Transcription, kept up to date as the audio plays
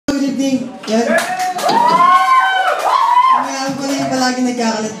good evening. Yan. Mayroon pala yung palagi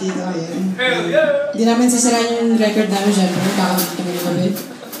nagkakalat dito. Yan. Hindi namin sasiraan yung record namin, syempre. Kakalat kami ng gabi.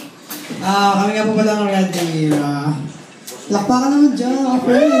 Kami nga po pala ng Rademira. Lakpakan naman dyan, mga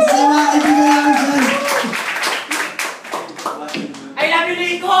friends. Ay, mga kaibigan namin dyan. I love you,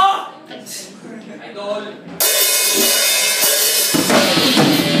 Nico! Idol!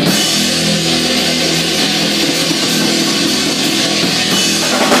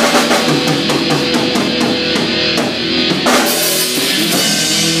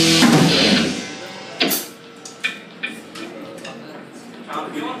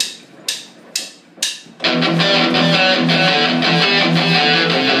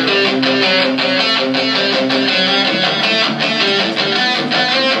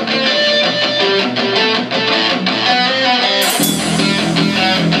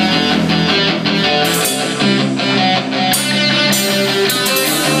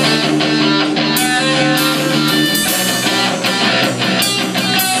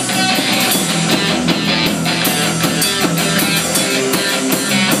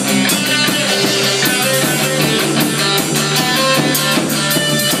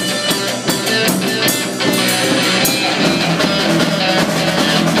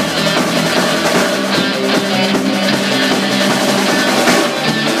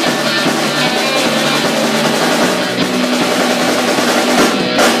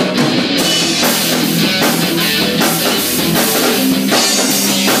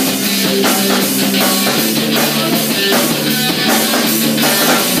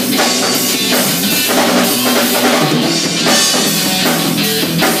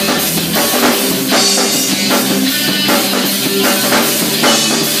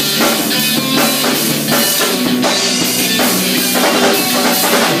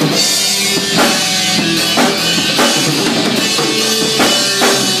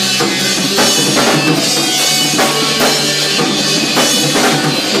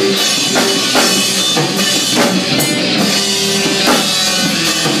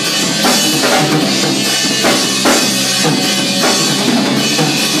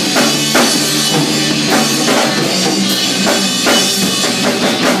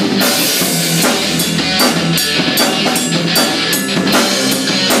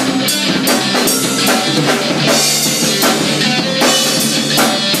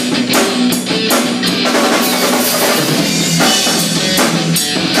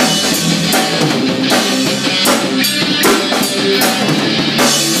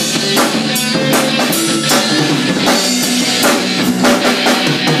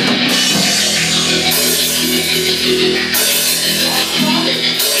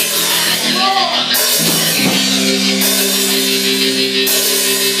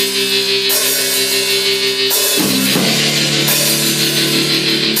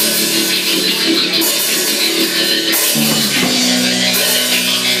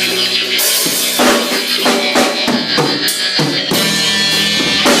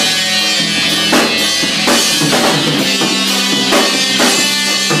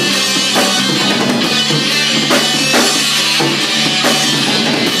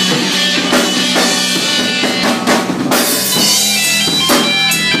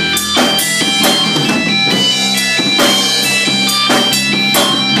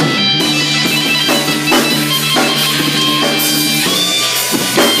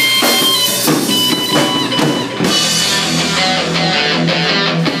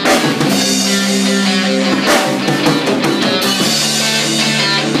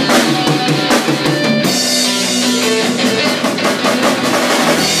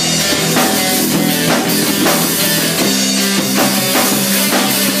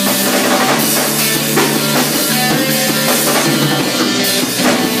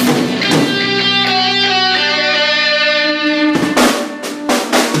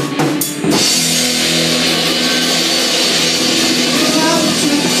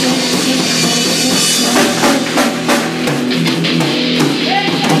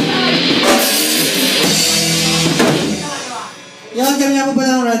 Yun, kami nga po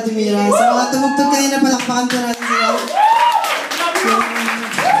pala ng Rademira. Sa mga tumugtog kanina, palakpakan po natin sila.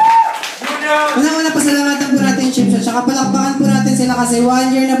 Unang-una, pasalamatan po natin yung ChipCha. Tsaka palakpakan po natin sila kasi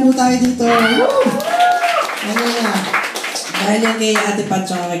 1 year na po tayo dito. Ano na? Dahil yan kay Ate Pat,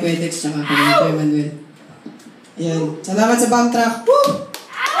 tsaka kay Quedex, tsaka kay Emmanuel. Ayan. Salamat sa bomb track. Woo!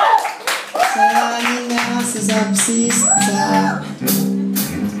 Sa Nina, sa Subsist, sa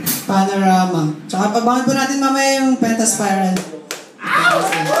Panorama. Tsaka pabangan po natin mamaya yung Pentaspiral.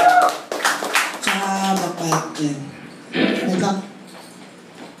 Tsaka backpack. Yan. Wait lang.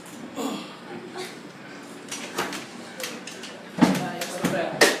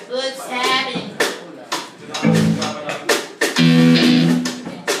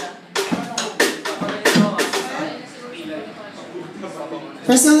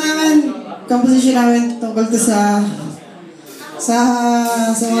 composition namin tungkol to sa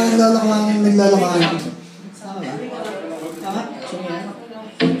mga naglolokohan. Tama ba? Tama? Sure yan.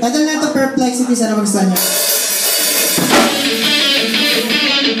 Title na ito, Perplexity. Sana magustuhan niyo.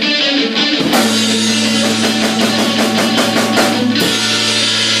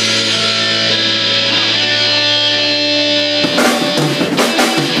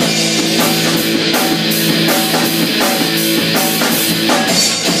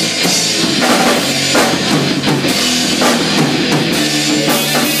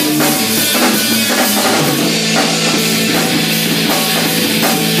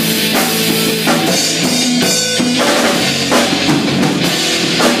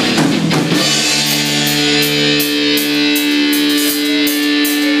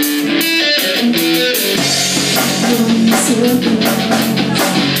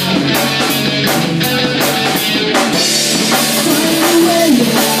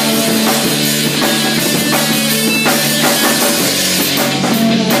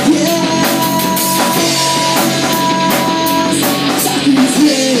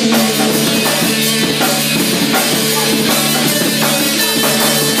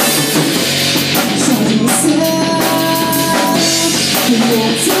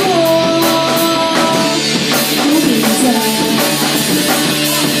 So